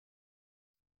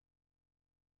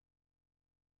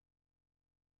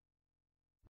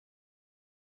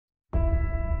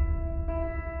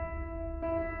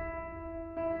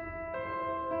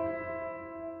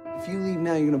If you leave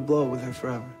now, you're gonna blow it with her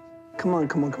forever. Come on,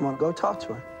 come on, come on. Go talk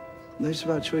to her. Life's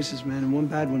about choices, man, and one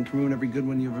bad one can ruin every good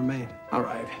one you ever made. All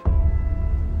right.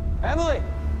 Emily!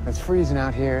 It's freezing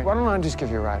out here. Why don't I just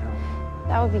give you a ride home?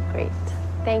 That would be great.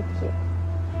 Thank you.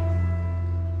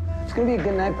 It's gonna be a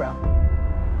good night, bro.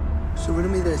 So riddle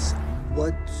me this.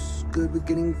 What's good with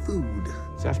getting food?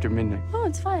 It's after midnight. Oh,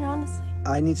 it's fine, honestly.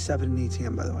 I need stuff at an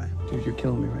ATM, by the way. Dude, you're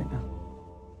killing me right now.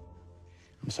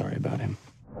 I'm sorry about him.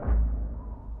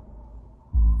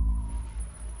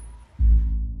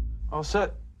 All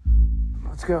set.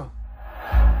 Let's go.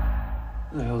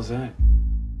 What the hell is that?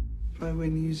 Probably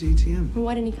waiting to use the ATM. Well,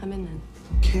 why didn't he come in then?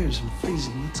 Who cares? I'm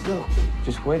freezing. Let's go.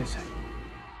 Just wait a second.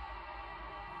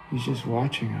 He's just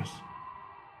watching us.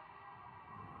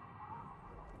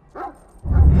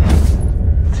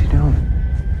 What's he doing?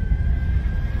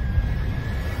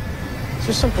 Is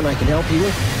there something I can help you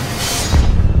with?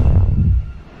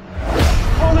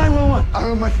 Call 911. I don't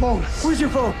have my phone. Where's your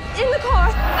phone? In the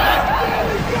car!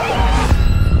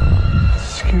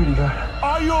 Security guard.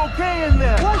 Are you okay in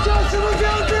there? Watch out! Someone's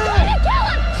out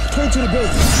there! Turn to the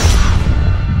base.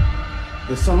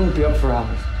 The sun won't be up for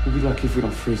hours. We'll be lucky if we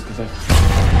don't freeze to death.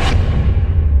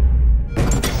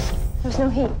 There's no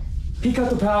heat. Peek out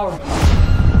the power.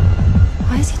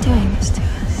 Why is he doing this to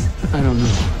us? I don't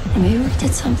know. Maybe we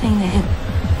did something to him.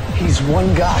 He's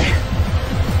one guy,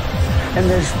 and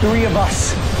there's 3 of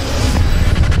us.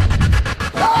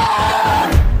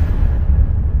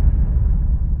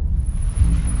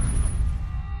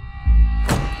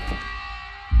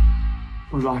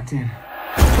 We're locked in.